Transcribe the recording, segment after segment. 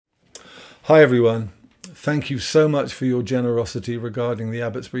Hi everyone, thank you so much for your generosity regarding the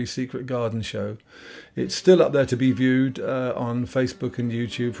Abbotsbury Secret Garden show. It's still up there to be viewed on Facebook and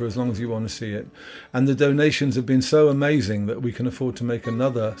YouTube for as long as you want to see it, and the donations have been so amazing that we can afford to make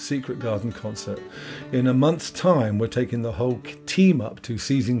another Secret Garden concert. In a month's time we're taking the whole team up to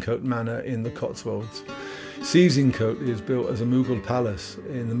Seasingcote Manor in the Cotswolds. Seasingcote is built as a Mughal palace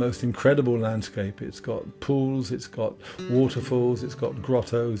in the most incredible landscape. It's got pools, it's got waterfalls, it's got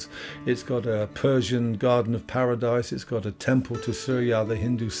grottos, it's got a Persian garden of paradise, it's got a temple to Surya, the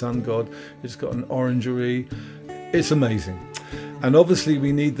Hindu sun god, it's got an orangery. It's amazing. And obviously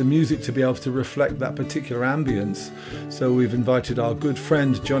we need the music to be able to reflect that particular ambience. So we've invited our good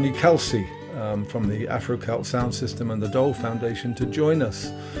friend Johnny Kelsey from the Afro-Celt Sound System and the Dole Foundation to join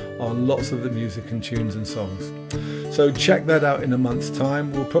us on lots of the music and tunes and songs. So check that out in a month's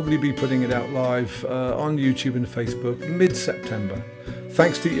time. We'll probably be putting it out live on YouTube and Facebook mid-September.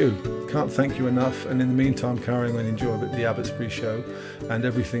 Thanks to you. Can't thank you enough. And in the meantime, carrying on enjoying the Abbotsbury show and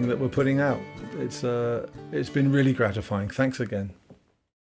everything that we're putting out. It's been really gratifying. Thanks again.